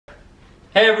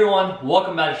Hey everyone,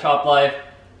 welcome back to Shop Life.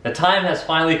 The time has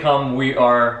finally come. We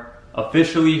are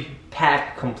officially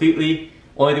packed completely.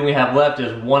 Only thing we have left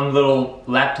is one little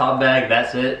laptop bag,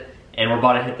 that's it, and we're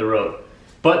about to hit the road.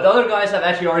 But the other guys have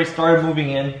actually already started moving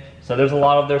in, so there's a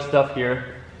lot of their stuff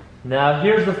here. Now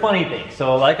here's the funny thing.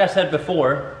 So like I said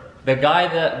before, the guy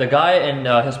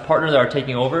and his partner that are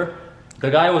taking over,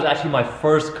 the guy was actually my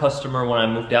first customer when I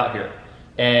moved out here.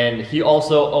 And he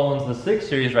also owns the 6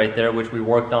 Series right there, which we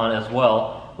worked on as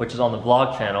well, which is on the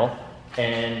vlog channel,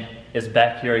 and it's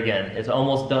back here again. It's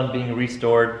almost done being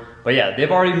restored. But yeah,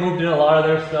 they've already moved in a lot of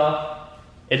their stuff.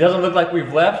 It doesn't look like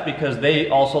we've left because they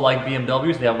also like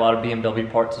BMWs. They have a lot of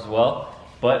BMW parts as well.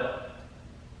 But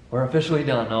we're officially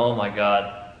done. Oh my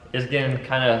God. It's getting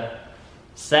kind of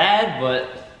sad,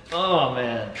 but oh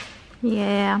man.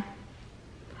 Yeah.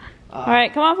 All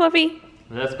right, come on, Fluffy.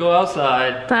 Let's go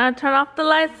outside. Time to turn off the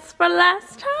lights for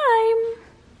last time.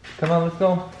 Come on, let's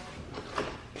go.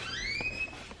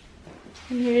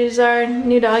 And here's our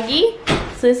new doggy.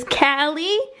 This is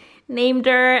Callie. Named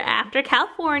her after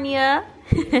California.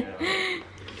 Yeah.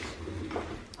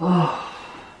 Oh.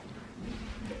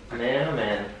 Man, oh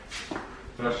man.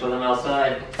 I'm gonna show them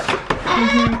outside.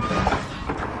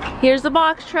 Here's the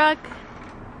box truck.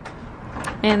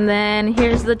 And then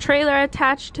here's the trailer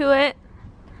attached to it.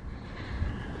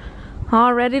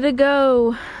 All ready to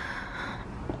go.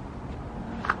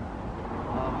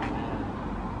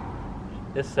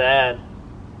 It's sad.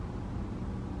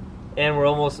 And we're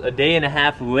almost a day and a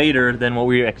half later than what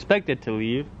we expected to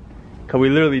leave, because we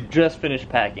literally just finished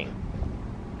packing.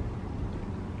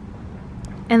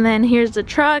 And then here's the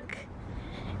truck.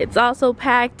 It's also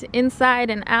packed inside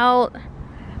and out.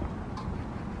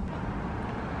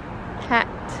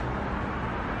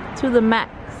 Packed to the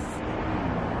max.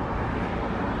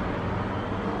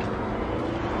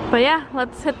 But yeah,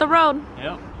 let's hit the road.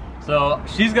 Yep. So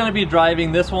she's gonna be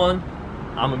driving this one.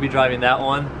 I'm gonna be driving that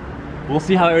one. We'll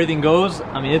see how everything goes.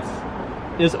 I mean,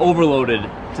 it's overloaded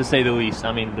to say the least.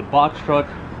 I mean, the box truck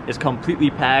is completely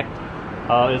packed.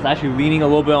 It's actually leaning a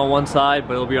little bit on one side,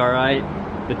 but it'll be all right.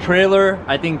 The trailer,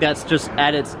 I think that's just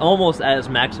at almost at its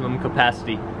maximum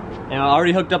capacity. And I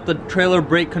already hooked up the trailer,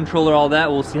 brake controller, all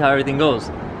that. We'll see how everything goes.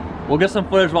 We'll get some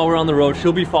footage while we're on the road.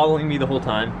 She'll be following me the whole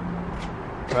time.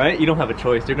 All right? You don't have a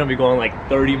choice. You're gonna be going like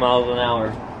 30 miles an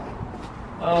hour.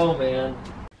 Oh man.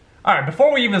 All right,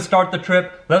 before we even start the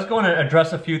trip, let's go and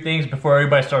address a few things before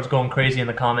everybody starts going crazy in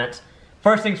the comments.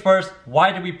 First things first,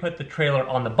 why did we put the trailer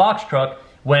on the box truck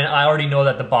when I already know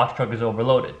that the box truck is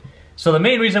overloaded? So the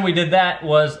main reason we did that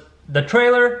was the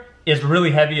trailer is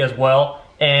really heavy as well,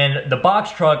 and the box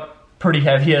truck pretty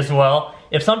heavy as well.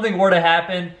 If something were to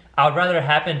happen, I would rather it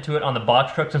happen to it on the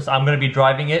box truck since I'm gonna be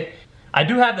driving it. I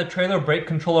do have the trailer brake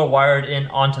controller wired in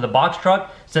onto the box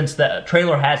truck since the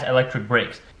trailer has electric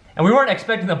brakes. And we weren't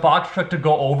expecting the box truck to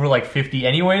go over like 50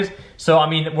 anyways. So I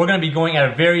mean, we're gonna be going at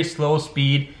a very slow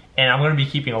speed and I'm gonna be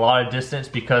keeping a lot of distance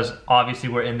because obviously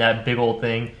we're in that big old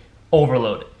thing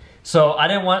overloaded. So I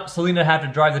didn't want Selena to have to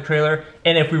drive the trailer.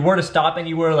 And if we were to stop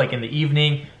anywhere like in the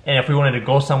evening and if we wanted to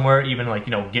go somewhere, even like,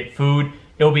 you know, get food,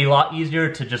 it would be a lot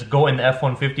easier to just go in the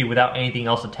F-150 without anything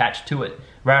else attached to it,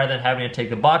 rather than having to take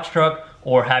the box truck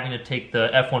or having to take the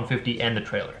F-150 and the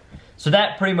trailer. So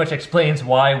that pretty much explains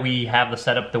why we have the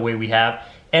setup the way we have.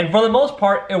 And for the most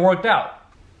part, it worked out.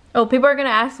 Oh, people are gonna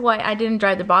ask why I didn't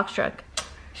drive the box truck.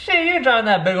 Shit, you're driving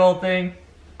that big old thing.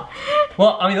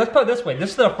 Well, I mean, let's put it this way. This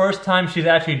is the first time she's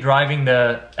actually driving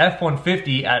the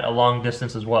F-150 at a long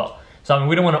distance as well. So I mean,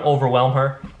 we don't want to overwhelm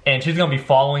her. And she's gonna be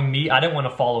following me. I didn't want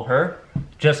to follow her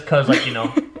just cause like, you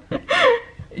know,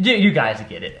 you guys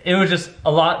get it. It was just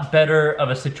a lot better of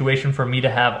a situation for me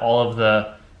to have all of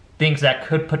the things that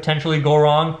could potentially go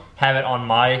wrong, have it on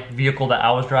my vehicle that I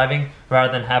was driving,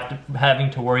 rather than having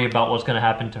to worry about what's gonna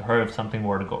happen to her if something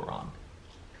were to go wrong.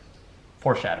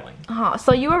 Foreshadowing. Oh,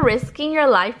 so you were risking your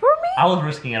life for me? I was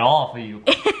risking it all for you.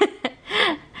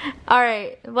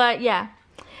 Alright, but yeah.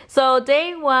 So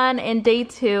day 1 and day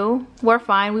 2 were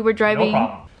fine. We were driving. No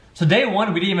problem. So day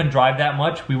 1, we didn't even drive that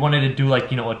much. We wanted to do like,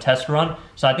 you know, a test run.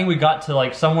 So I think we got to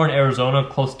like somewhere in Arizona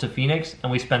close to Phoenix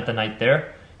and we spent the night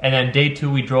there. And then day 2,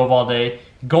 we drove all day.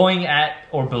 Going at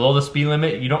or below the speed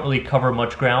limit, you don't really cover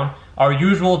much ground. Our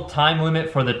usual time limit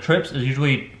for the trips is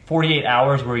usually 48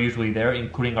 hours. We're usually there,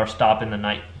 including our stop in the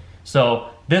night. So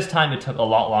this time it took a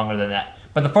lot longer than that.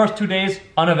 But the first 2 days,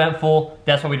 uneventful.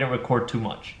 That's why we didn't record too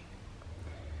much.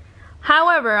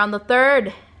 However, on the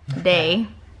 3rd day,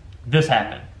 this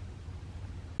happened.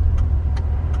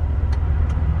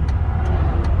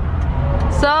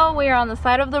 So we are on the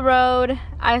side of the road.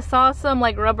 I saw some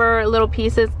like rubber little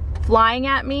pieces flying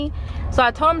at me. So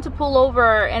I told him to pull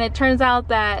over, and it turns out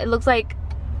that it looks like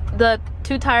the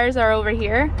two tires are over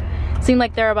here. Seem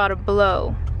like they're about to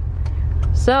blow.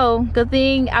 So good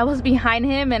thing I was behind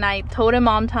him and I told him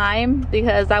on time,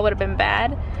 because that would have been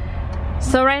bad.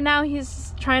 So right now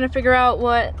he's trying to figure out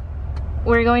what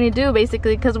we're going to do,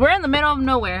 basically, because we're in the middle of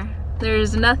nowhere.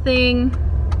 There's nothing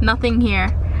here.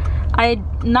 I'm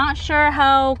not sure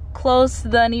how close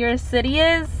the nearest city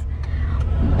is,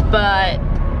 but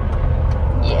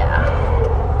yeah.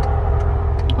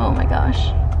 Oh my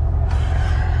gosh.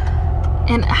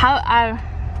 And how I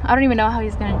don't even know how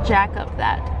he's gonna jack up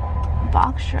that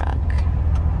box truck.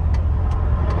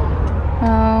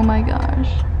 Oh my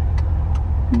gosh.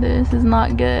 This is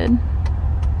not good.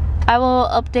 I will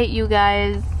update you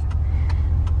guys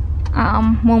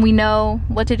when we know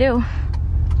what to do.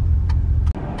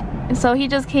 So he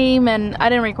just came, and I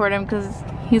didn't record him because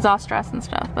he's all stressed and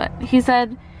stuff, but he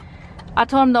said, I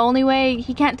told him the only way,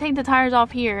 he can't take the tires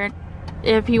off here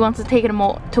if he wants to take it to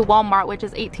Walmart, which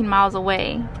is 18 miles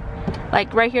away.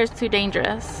 Like right here is too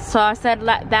dangerous. So I said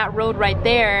that road right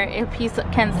there, if he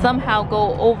can somehow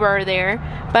go over there.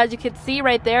 But as you can see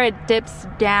right there, it dips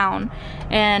down,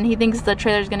 and he thinks the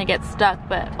trailer's gonna get stuck.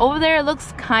 But over there it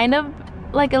looks kind of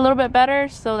like a little bit better,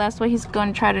 so that's what he's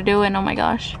going to try to do. And oh my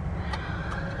gosh.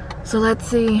 So let's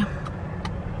see.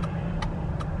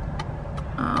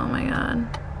 Oh my god.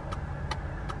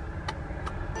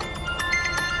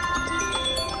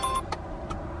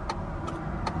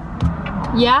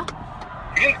 Yeah?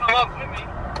 You can come up with me.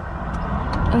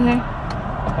 Okay.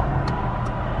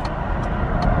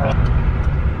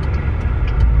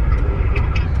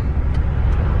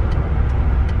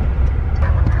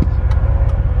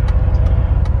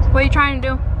 What are you trying to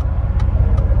do?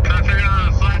 Trying to figure out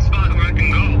a flat spot where I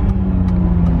can go.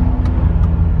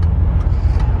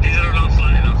 These are not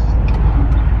flat enough.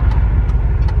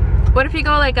 What if you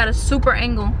go like at a super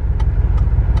angle?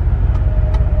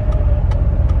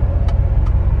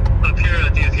 Up here, I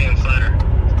think it's getting flatter.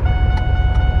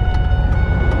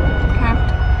 Okay.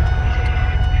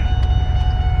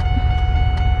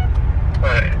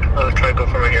 Alright, I'll try to go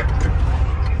from right here.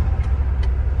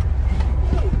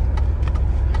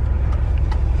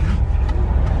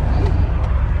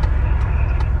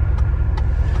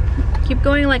 Keep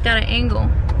going like at an angle.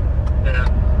 Yeah.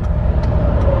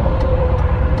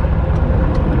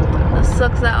 That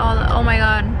sucks at all the, oh my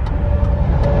god.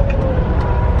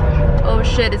 Oh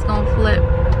shit, it's gonna flip.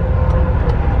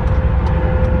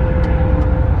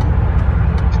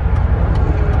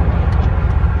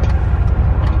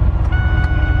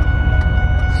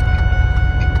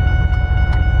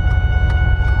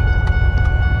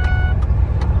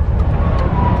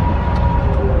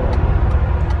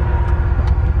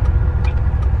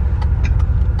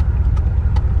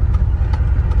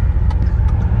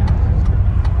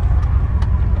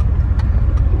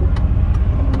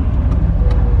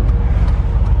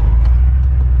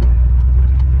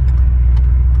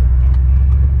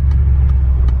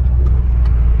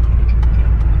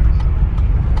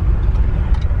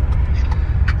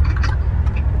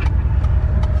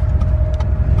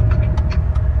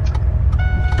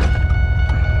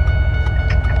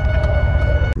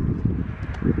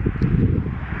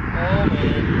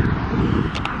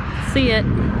 See it.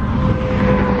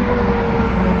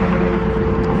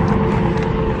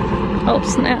 Oh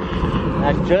snap.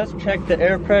 I just checked the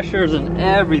air pressures and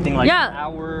everything, like yeah. An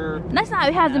hour. That's not,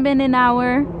 it hasn't been an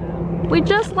hour. We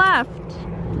just left.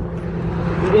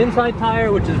 The inside tire,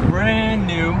 which is brand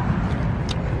new,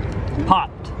 popped.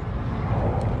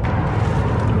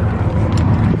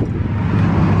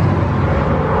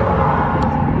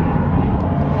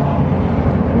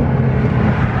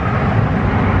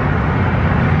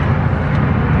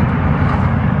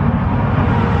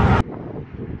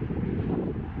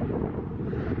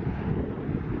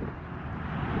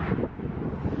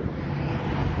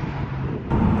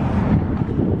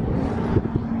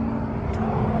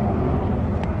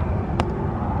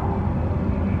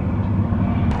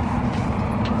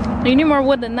 You need more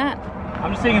wood than that.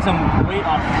 I'm just taking some weight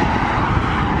off.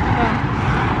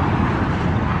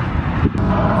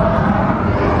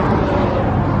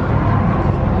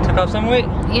 Oh. Took off some weight?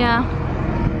 Yeah.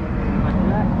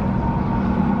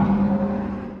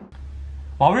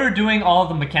 While we were doing all of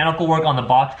the mechanical work on the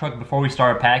box truck before we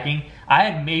started packing, I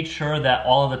had made sure that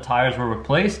all of the tires were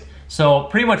replaced. So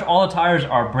pretty much all the tires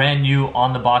are brand new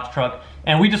on the box truck,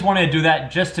 and we just wanted to do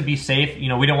that just to be safe. You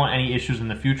know, we didn't want any issues in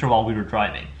the future while we were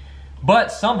driving.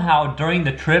 But somehow during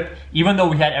the trip, even though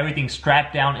we had everything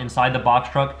strapped down inside the box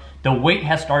truck, the weight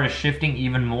has started shifting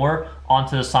even more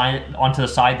onto the side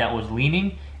that was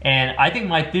leaning. And I think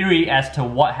my theory as to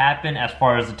what happened as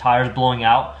far as the tires blowing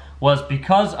out was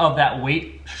because of that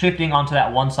weight shifting onto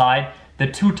that one side,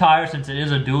 the two tires, since it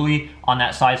is a dually on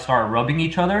that side, started rubbing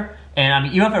each other. And I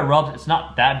mean, even if it rubs, it's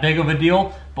not that big of a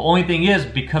deal. But only thing is,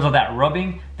 because of that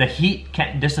rubbing, the heat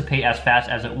can't dissipate as fast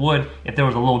as it would if there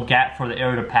was a little gap for the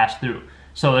air to pass through.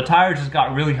 So the tires just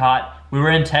got really hot. We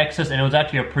were in Texas, and it was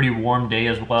actually a pretty warm day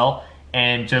as well.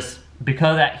 And just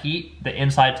because of that heat, the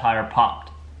inside tire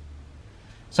popped.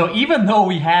 So even though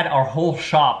we had our whole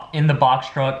shop in the box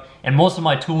truck and most of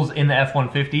my tools in the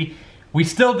F-150, we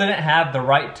still didn't have the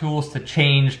right tools to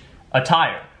change a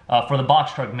tire for the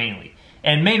box truck mainly.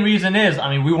 And main reason is, I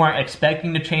mean, we weren't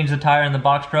expecting to change the tire in the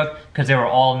box truck because they were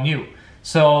all new.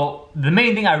 So the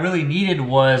main thing I really needed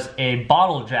was a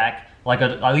bottle jack, like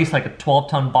at least like a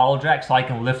 12-ton bottle jack, so I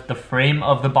can lift the frame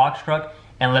of the box truck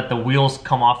and let the wheels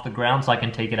come off the ground so I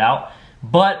can take it out.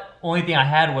 But only thing I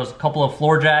had was a couple of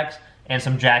floor jacks and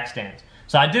some jack stands.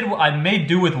 So I made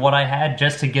do with what I had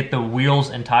just to get the wheels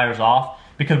and tires off,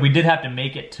 because we did have to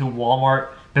make it to Walmart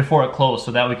before it closed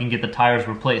so that we can get the tires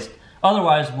replaced.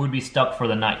 Otherwise, we'd be stuck for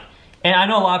the night. And I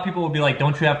know a lot of people would be like,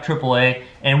 don't you have AAA?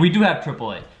 And we do have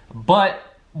AAA. But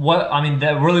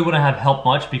that really wouldn't have helped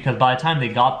much, because by the time they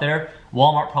got there,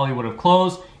 Walmart probably would have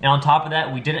closed. And on top of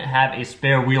that, we didn't have a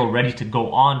spare wheel ready to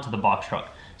go on to the box truck.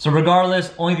 So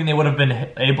regardless, only thing they would have been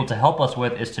able to help us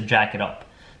with is to jack it up.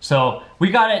 So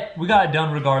we got it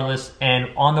done regardless.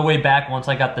 And on the way back, once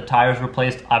I got the tires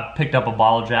replaced, I picked up a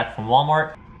bottle jack from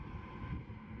Walmart.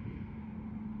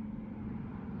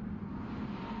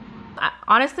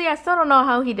 Honestly, I still don't know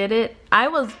how he did it. I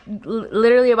was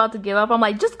literally about to give up. I'm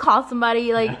like, just call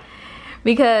somebody, like,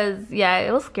 because yeah,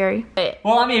 it was scary.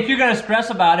 Well, I mean, if you're gonna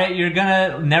stress about it, you're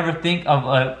gonna never think of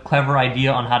a clever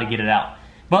idea on how to get it out.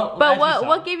 But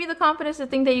what gave you the confidence to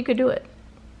think that you could do it?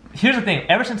 Here's the thing,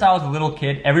 ever since I was a little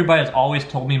kid, everybody has always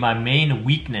told me my main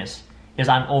weakness is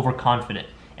I'm overconfident.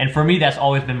 And for me, that's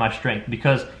always been my strength,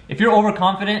 because if you're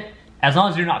overconfident, as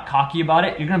long as you're not cocky about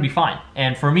it, you're gonna be fine.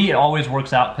 And for me, it always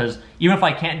works out, because even if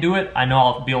I can't do it, I know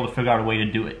I'll be able to figure out a way to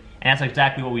do it. And that's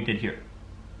exactly what we did here.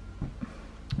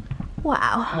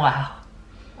 Wow. Wow.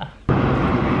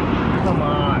 Come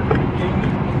on.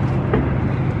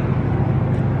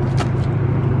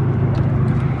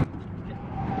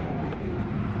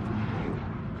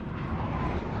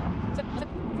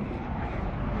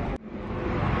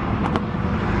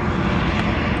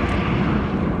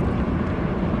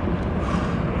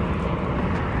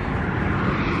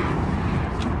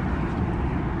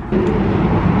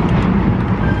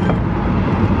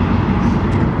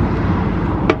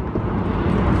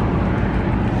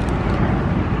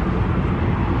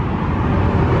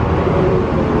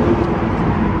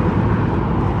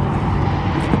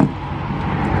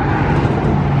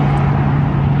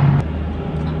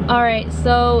 Alright,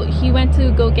 so he went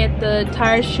to go get the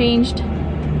tires changed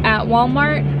at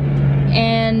Walmart,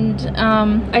 and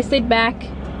I stayed back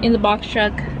in the box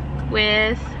truck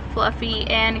with Fluffy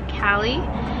and Callie.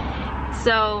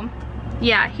 So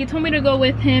yeah, he told me to go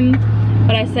with him,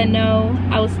 but I said no,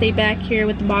 I will stay back here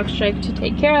with the box truck to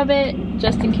take care of it,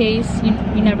 just in case.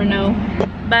 You never know.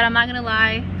 But I'm not gonna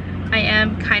lie, I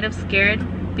am kind of scared,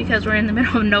 because we're in the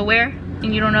middle of nowhere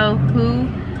and you don't know who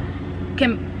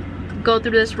can go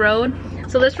through this road.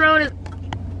 So this road is,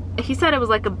 he said it was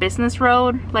like a business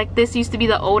road. Like, this used to be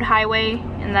the old highway,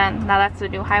 and then now that's the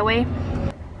new highway.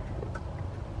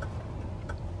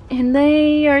 And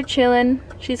they are chilling.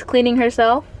 She's cleaning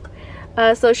herself.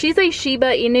 So she's a Shiba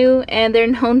Inu, and they're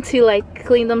known to like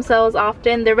clean themselves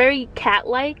often. They're very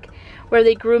cat-like, where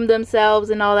they groom themselves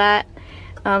and all that.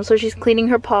 So she's cleaning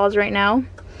her paws right now.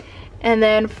 And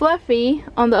then Fluffy,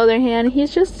 on the other hand,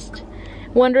 he's just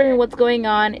wondering what's going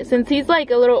on. Since he's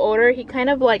like a little older, he kind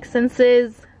of like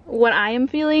senses what I am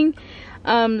feeling.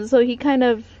 So he kind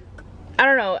of, I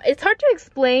don't know, it's hard to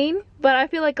explain, but I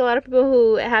feel like a lot of people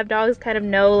who have dogs kind of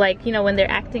know, like, you know, when they're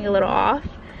acting a little off.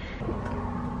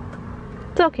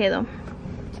 It's okay though,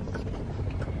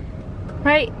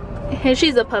 right? And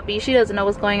she's a puppy, she doesn't know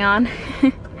what's going on.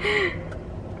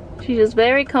 She's just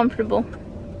very comfortable.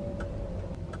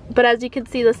 But as you can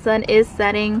see, the sun is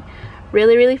setting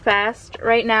really fast.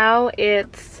 Right now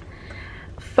it's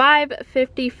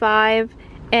 5:55,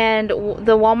 and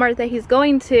the Walmart that he's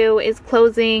going to is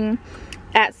closing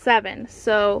at 7.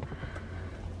 So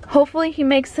hopefully he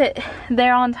makes it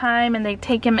there on time and they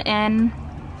take him in.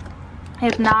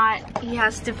 If not, he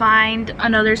has to find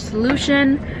another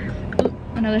solution.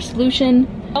 I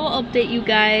will update you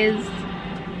guys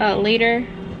later.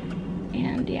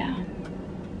 And yeah.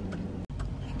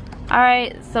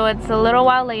 Alright, so it's a little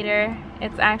while later.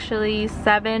 It's actually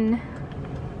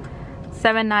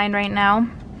 7:09 right now.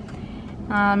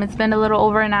 It's been a little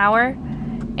over an hour,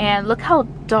 and look how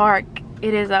dark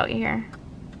it is out here.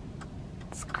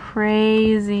 It's crazy.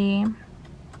 crazy.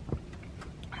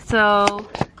 So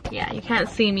yeah, you can't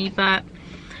see me, but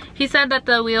he said that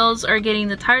the wheels are getting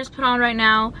the tires put on right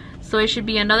now, so it should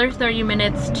be another 30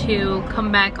 minutes to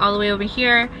come back all the way over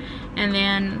here, and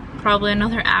then probably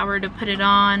another hour to put it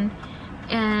on,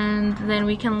 and then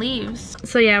we can leave.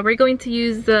 So yeah, we're going to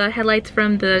use the headlights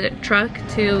from the truck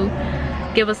to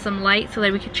give us some light so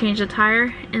that we can change the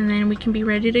tire, and then we can be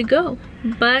ready to go.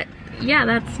 But yeah,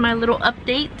 that's my little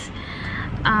update.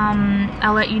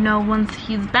 I'll let you know once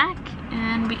he's back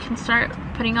and we can start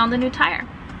putting on the new tire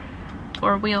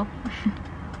or wheel.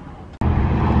 All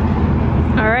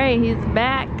right, he's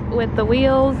back with the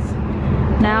wheels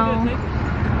now.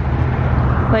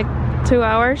 Like 2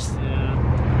 hours.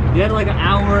 Yeah, you had like an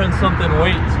hour and something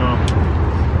wait, so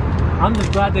I'm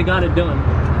just glad they got it done.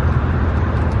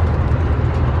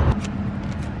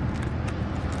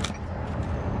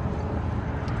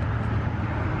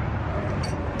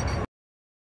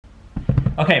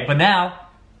 Okay, but now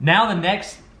the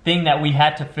next thing that we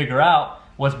had to figure out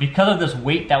was, because of this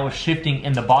weight that was shifting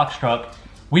in the box truck,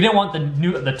 we didn't want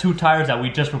the two tires that we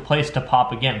just replaced to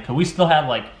pop again, because we still had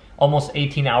like almost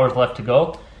 18 hours left to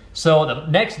go. So the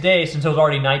next day, since it was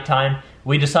already nighttime,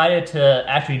 we decided to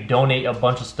actually donate a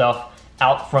bunch of stuff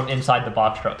out from inside the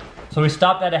box truck. So we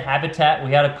stopped at a Habitat.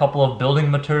 We had a couple of building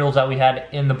materials that we had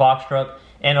in the box truck,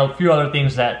 and a few other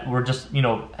things that were just, you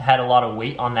know, had a lot of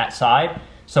weight on that side.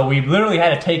 So we literally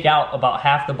had to take out about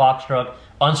half the box truck,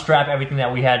 unstrap everything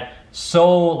that we had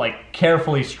so like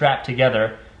carefully strapped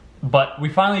together. But we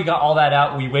finally got all that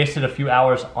out. We wasted a few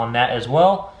hours on that as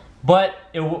well. But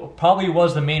it probably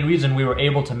was the main reason we were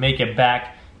able to make it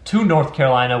back to North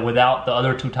Carolina without the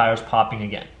other two tires popping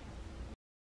again.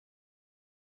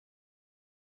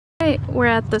 Right, we're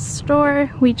at the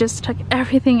store. We just took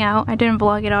everything out. I didn't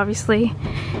vlog it obviously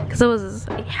because it was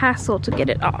a hassle to get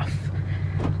it off.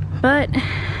 But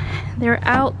they're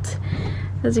out.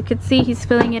 As you can see, he's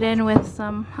filling it in with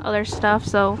some other stuff,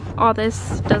 so all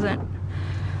this doesn't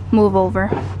move over.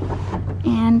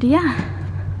 And yeah,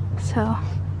 so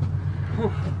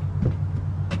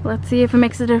let's see if it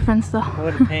makes a difference though.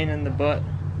 What a pain in the butt.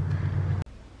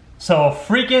 So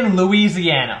freaking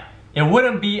Louisiana. It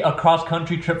wouldn't be a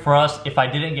cross-country trip for us if I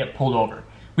didn't get pulled over.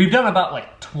 We've done about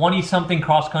like 20-something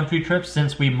cross-country trips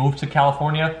since we moved to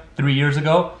California 3 years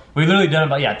ago. We've literally done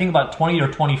about, yeah, I think about 20 or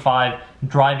 25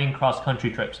 driving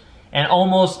cross-country trips. And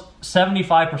almost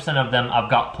 75% of them I've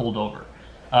got pulled over.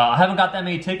 I haven't got that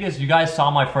many tickets. You guys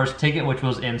saw my first ticket, which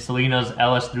was in Selena's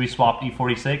LS3 swapped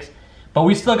E46. But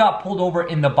we still got pulled over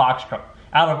in the box truck,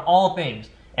 out of all things.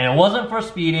 And it wasn't for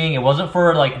speeding, it wasn't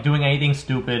for like doing anything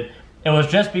stupid. It was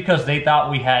just because they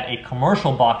thought we had a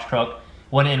commercial box truck,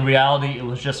 when in reality it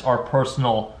was just our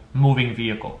personal moving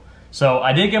vehicle. So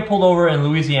I did get pulled over in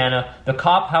Louisiana. The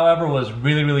cop, however, was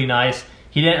really, really nice.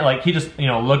 He didn't like, he just, you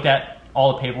know, looked at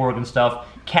all the paperwork and stuff.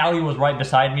 Callie was right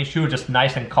beside me. She was just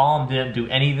nice and calm, didn't do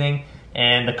anything.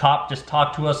 And the cop just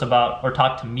talked to us about, or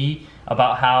talked to me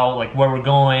about how, like, where we're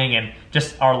going and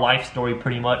just our life story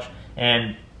pretty much.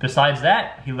 And besides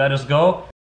that, he let us go.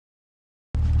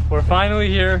 We're finally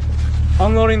here,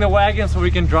 unloading the wagon so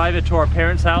we can drive it to our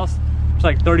parents' house. It's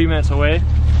like 30 minutes away.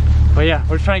 But yeah,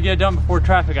 we're trying to get it done before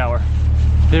traffic hour.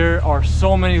 There are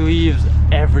so many leaves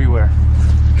everywhere.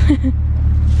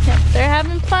 Yep, they're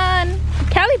having fun.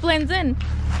 Callie blends in.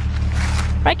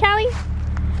 Right, Callie?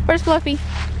 Where's Fluffy?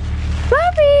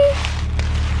 Fluffy!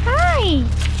 Hi!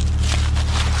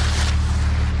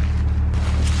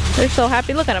 They're so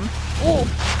happy. Look at them. Ooh.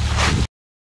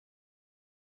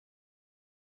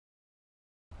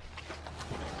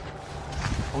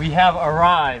 We have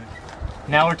arrived.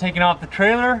 Now we're taking off the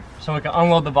trailer so we can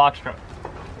unload the box truck.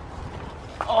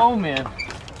 Oh man.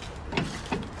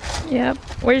 Yep,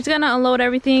 we're just gonna unload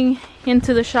everything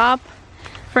into the shop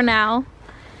for now.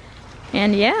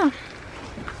 And yeah.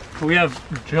 We have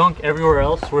junk everywhere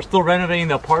else. We're still renovating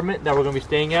the apartment that we're gonna be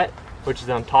staying at, which is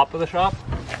on top of the shop.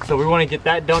 So we wanna get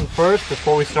that done first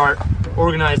before we start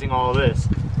organizing all of this.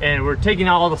 And we're taking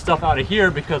all the stuff out of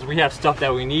here because we have stuff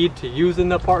that we need to use in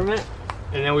the apartment.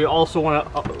 And then we also want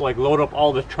to like load up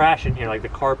all the trash in here, like the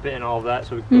carpet and all of that,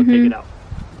 so we can go take it out.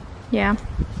 Yeah.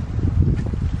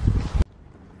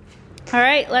 All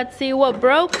right, let's see what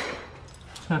broke.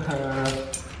 Let's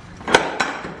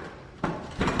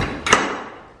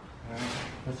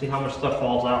see how much stuff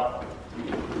falls out.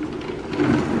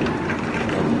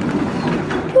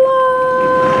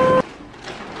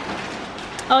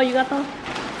 Oh, you got those?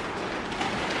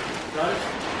 Got it?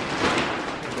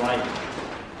 It's light.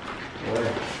 Where?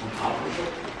 On top of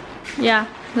it? Yeah,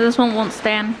 this one won't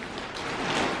stand.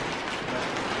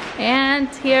 And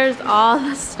here's all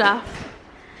the stuff.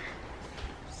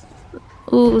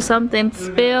 Ooh, something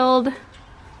spilled.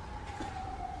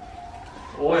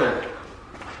 Oil.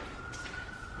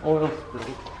 Oil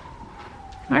spilled.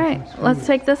 Alright, let's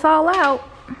take this all out.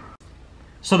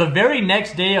 So the very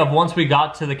next day of once we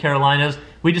got to the Carolinas,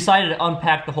 we decided to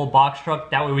unpack the whole box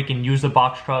truck. That way we can use the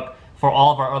box truck for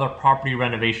all of our other property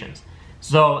renovations.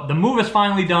 So the move is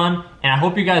finally done, and I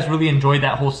hope you guys really enjoyed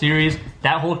that whole series.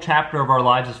 That whole chapter of our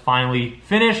lives is finally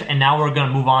finished, and now we're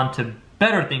gonna move on to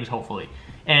better things, hopefully.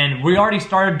 And we already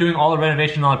started doing all the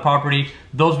renovations on the property.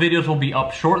 Those videos will be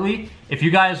up shortly. If you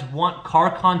guys want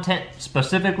car content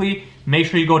specifically, make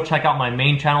sure you go check out my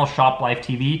main channel, Shop Life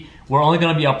TV. We're only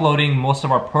gonna be uploading most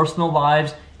of our personal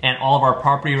lives and all of our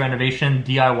property renovation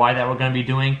DIY that we're gonna be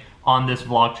doing on this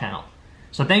vlog channel.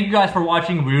 So thank you guys for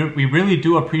watching. We really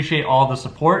do appreciate all the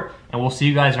support, and we'll see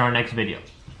you guys in our next video.